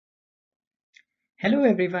Hello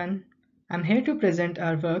everyone, I'm here to present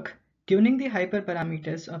our work tuning the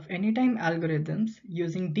hyperparameters of anytime algorithms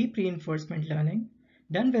using deep reinforcement learning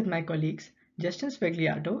done with my colleagues Justin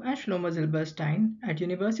Svegliato and Shlomo Zilberstein at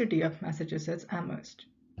University of Massachusetts Amherst.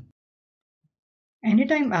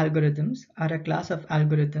 Anytime algorithms are a class of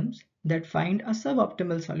algorithms that find a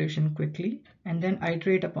suboptimal solution quickly and then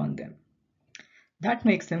iterate upon them. That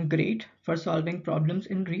makes them great for solving problems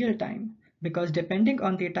in real time because depending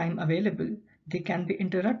on the time available, they can be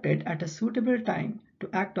interrupted at a suitable time to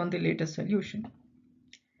act on the latest solution.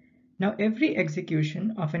 Now, every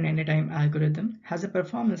execution of an anytime algorithm has a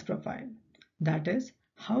performance profile. That is,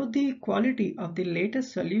 how the quality of the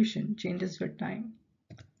latest solution changes with time.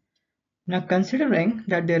 Now, considering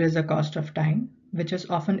that there is a cost of time, which is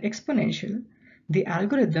often exponential, the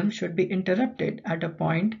algorithm should be interrupted at a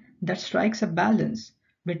point that strikes a balance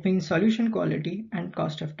between solution quality and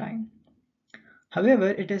cost of time. However,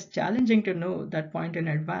 it is challenging to know that point in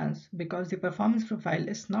advance because the performance profile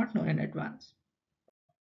is not known in advance.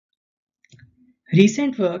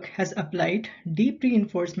 Recent work has applied deep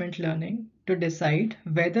reinforcement learning to decide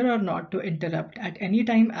whether or not to interrupt at any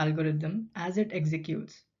time algorithm as it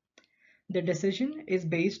executes. The decision is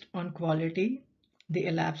based on quality, the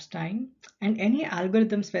elapsed time, and any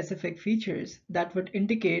algorithm-specific features that would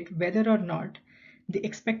indicate whether or not the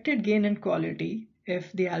expected gain in quality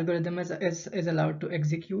if the algorithm is allowed to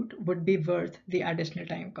execute would be worth the additional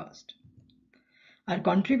time cost. Our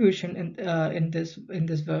contribution in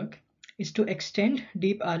this work is to extend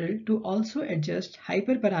deep RL to also adjust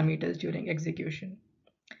hyperparameters during execution.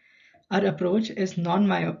 Our approach is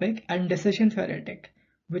non-myopic and decision theoretic,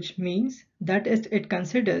 which means that it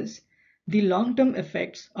considers the long-term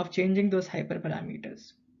effects of changing those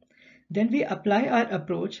hyperparameters. Then we apply our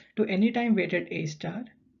approach to anytime weighted A star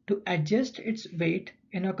to adjust its weight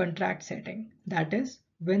in a contract setting, that is,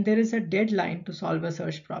 when there is a deadline to solve a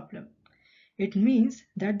search problem. It means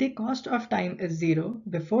that the cost of time is zero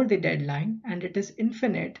before the deadline and it is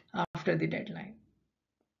infinite after the deadline.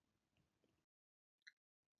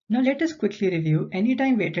 Now let us quickly review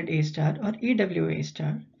anytime weighted A star or AWA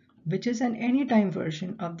star, which is an anytime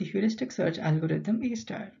version of the heuristic search algorithm A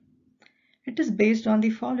star. It is based on the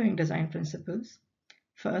following design principles.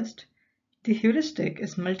 First, the heuristic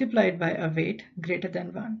is multiplied by a weight greater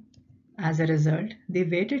than 1. As a result, the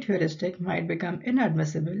weighted heuristic might become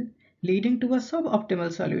inadmissible, leading to a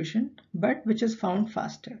suboptimal solution, but which is found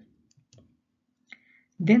faster.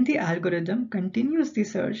 Then the algorithm continues the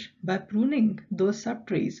search by pruning those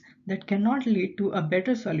subtrees that cannot lead to a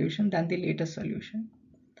better solution than the latest solution.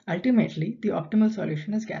 Ultimately, the optimal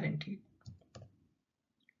solution is guaranteed.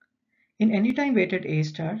 In anytime weighted A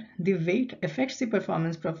star, the weight affects the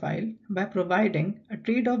performance profile by providing a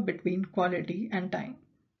trade-off between quality and time.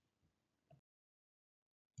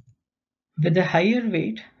 With a higher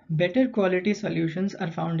weight, better quality solutions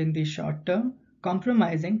are found in the short term,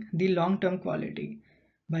 compromising the long-term quality.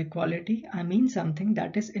 By quality, I mean something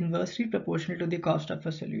that is inversely proportional to the cost of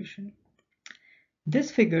a solution.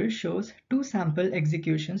 This figure shows two sample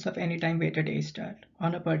executions of anytime weighted A star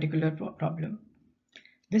on a particular problem.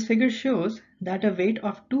 This figure shows that a weight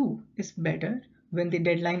of 2 is better when the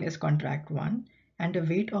deadline is contract 1 and a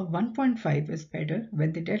weight of 1.5 is better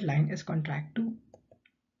when the deadline is contract 2.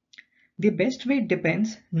 The best weight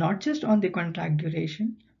depends not just on the contract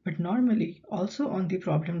duration, but normally also on the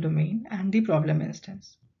problem domain and the problem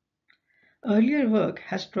instance. Earlier work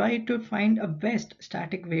has tried to find a best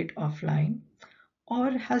static weight offline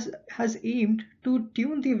or has aimed to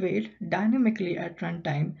tune the weight dynamically at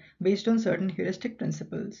runtime based on certain heuristic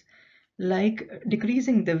principles, like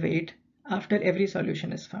decreasing the weight after every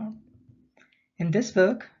solution is found. In this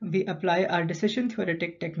work, we apply our decision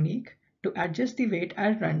theoretic technique to adjust the weight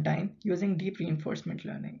at runtime using deep reinforcement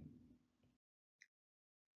learning.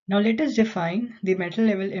 Now let us define the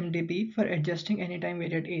meta-level MDB for adjusting anytime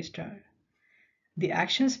weighted A star. The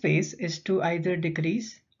action space is to either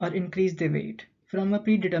decrease or increase the weight from a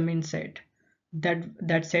predetermined set.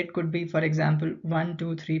 That set could be, for example, 1,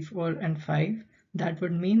 2, 3, 4, and 5. That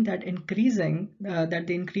would mean that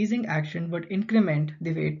the increasing action would increment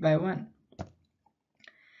the weight by 1.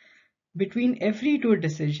 Between every two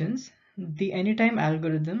decisions, the anytime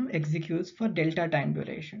algorithm executes for delta time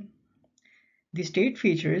duration. The state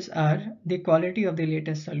features are the quality of the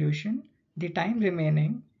latest solution, the time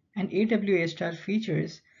remaining, and AWA star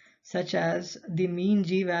features such as the mean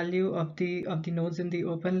G value of the nodes in the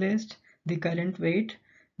open list, the current weight,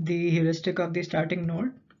 the heuristic of the starting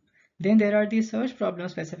node. Then there are the search problem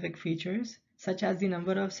specific features such as the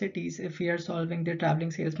number of cities if we are solving the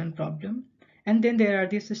traveling salesman problem. And then there are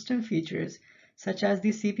the system features such as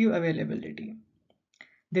the CPU availability.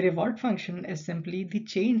 The reward function is simply the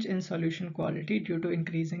change in solution quality due to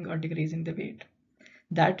increasing or decreasing the weight.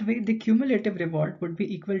 That way, the cumulative reward would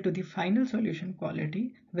be equal to the final solution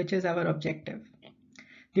quality, which is our objective.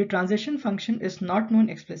 The transition function is not known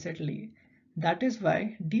explicitly. That is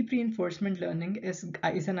why deep reinforcement learning is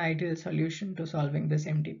an ideal solution to solving this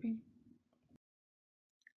MTP.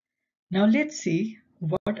 Now let's see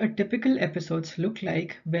what a typical episodes look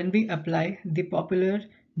like when we apply the popular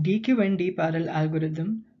DQ&D parallel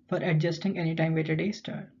algorithm for adjusting anytime weighted A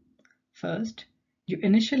star. First, you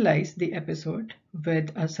initialize the episode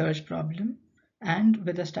with a search problem and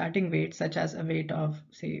with a starting weight such as a weight of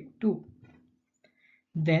say 2.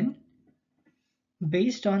 Then,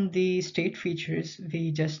 based on the state features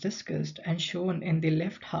we just discussed and shown in the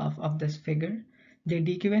left half of this figure, the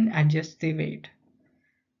DQN adjusts the weight.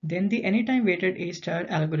 Then the anytime weighted A star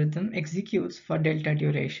algorithm executes for delta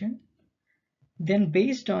duration. Then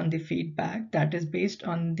based on the feedback, that is based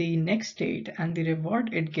on the next state and the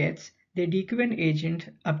reward it gets, the DQN agent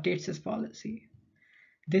updates its policy.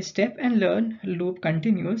 This step and learn loop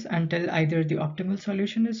continues until either the optimal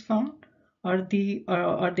solution is found or the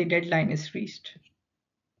deadline is reached.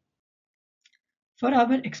 For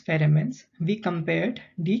our experiments, we compared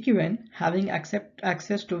DQN having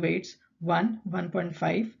access to weights 1,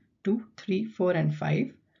 1.5, 2, 3, 4, and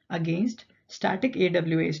 5 against static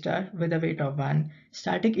AWA star with a weight of 1,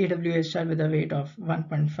 static AWA star with a weight of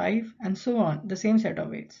 1.5, and so on, the same set of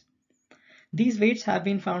weights. These weights have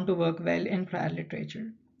been found to work well in prior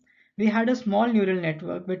literature. We had a small neural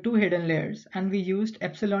network with 2 hidden layers, and we used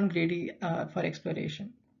epsilon greedy for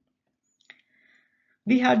exploration.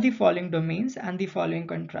 We had the following domains and the following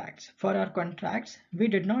contracts. For our contracts, we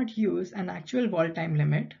did not use an actual wall time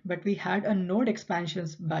limit, but we had a node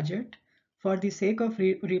expansions budget for the sake of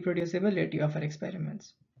reproducibility of our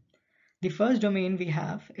experiments. The first domain we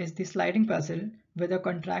have is the sliding puzzle with a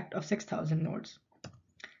contract of 6,000 nodes.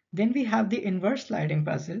 Then we have the inverse sliding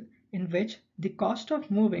puzzle in which the cost of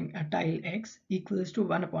moving a tile x equals to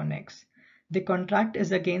 1 upon x. The contract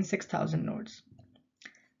is again 6,000 nodes.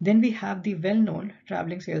 Then we have the well-known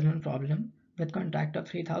traveling salesman problem with contract of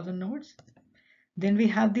 3,000 nodes. Then we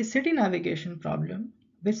have the city navigation problem,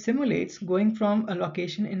 which simulates going from a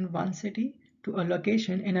location in one city to a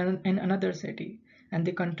location in another city, and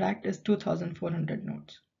the contract is 2,400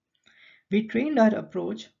 nodes. We trained our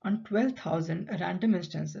approach on 12,000 random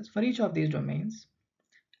instances for each of these domains,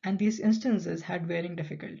 and these instances had varying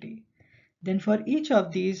difficulty. Then for each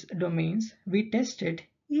of these domains, we tested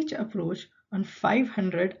each approach on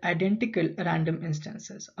 500 identical random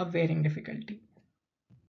instances of varying difficulty.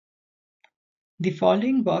 The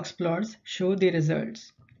following box plots show the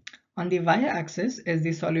results. On the y-axis is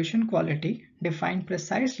the solution quality, defined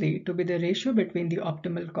precisely to be the ratio between the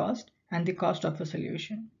optimal cost and the cost of a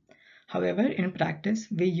solution. However, in practice,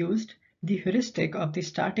 we used the heuristic of the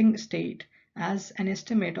starting state as an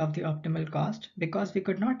estimate of the optimal cost because we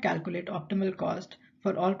could not calculate optimal cost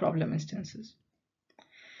for all problem instances.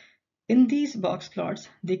 In these box plots,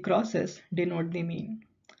 the crosses denote the mean.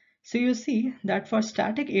 So you see that for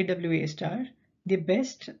static AWA star, the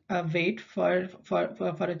best weight for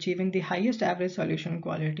achieving the highest average solution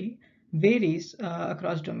quality varies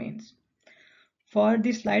across domains. For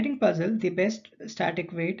the sliding puzzle, the best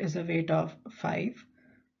static weight is a weight of 5.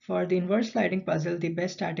 For the inverse sliding puzzle, the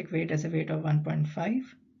best static weight is a weight of 1.5.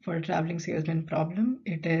 For a traveling salesman problem,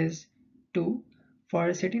 it is 2. For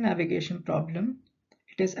a city navigation problem,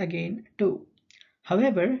 it is again 2.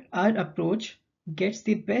 However, our approach gets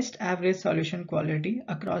the best average solution quality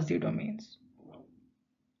across the domains.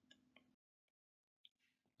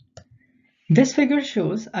 This figure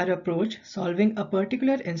shows our approach solving a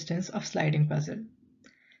particular instance of sliding puzzle.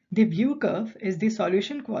 The blue curve is the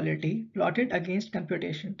solution quality plotted against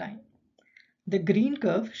computation time. The green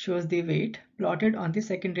curve shows the weight plotted on the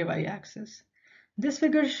secondary y-axis. This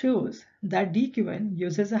figure shows that DQN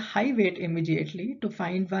uses a high weight immediately to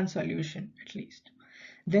find one solution at least.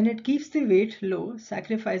 Then it keeps the weight low,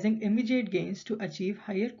 sacrificing immediate gains to achieve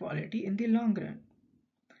higher quality in the long run.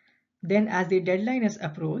 Then as the deadline is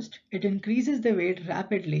approached, it increases the weight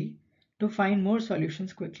rapidly to find more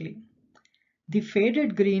solutions quickly. The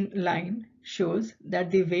faded green line shows that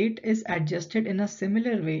the weight is adjusted in a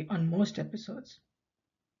similar way on most episodes.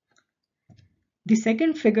 The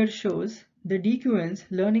second figure shows the DQN's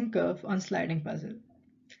learning curve on sliding puzzle.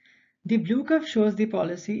 The blue curve shows the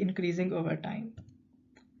policy increasing over time.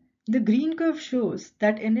 The green curve shows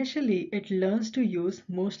that initially it learns to use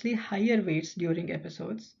mostly higher weights during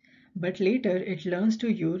episodes, but later it learns to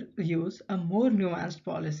use a more nuanced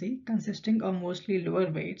policy consisting of mostly lower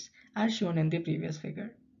weights as shown in the previous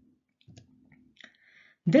figure.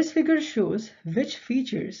 This figure shows which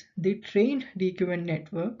features the trained DQN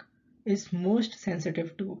network is most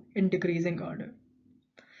sensitive to in decreasing order.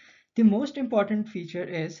 The most important feature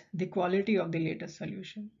is the quality of the latest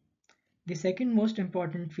solution. The second most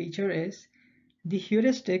important feature is the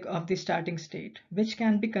heuristic of the starting state, which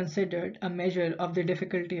can be considered a measure of the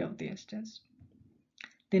difficulty of the instance.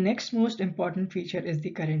 The next most important feature is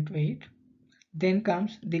the current weight. Then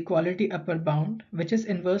comes the quality upper bound, which is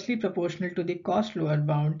inversely proportional to the cost lower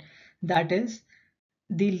bound, that is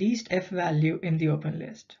the least F value in the open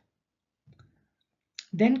list.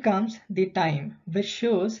 Then comes the time, which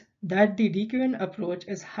shows that the DQN approach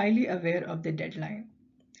is highly aware of the deadline.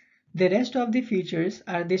 The rest of the features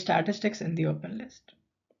are the statistics in the open list.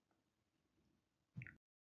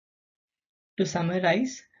 To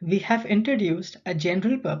summarize, we have introduced a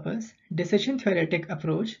general-purpose decision theoretic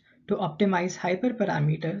approach to optimize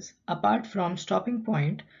hyperparameters apart from stopping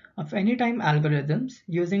point of anytime algorithms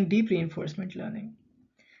using deep reinforcement learning.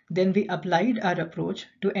 Then we applied our approach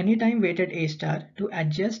to anytime weighted A star to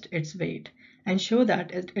adjust its weight and show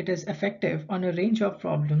that it is effective on a range of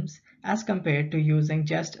problems as compared to using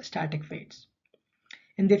just static weights.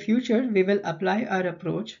 In the future, we will apply our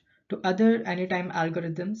approach to other anytime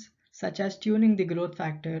algorithms, such as tuning the growth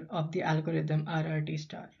factor of the algorithm RRT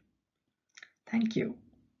star. Thank you.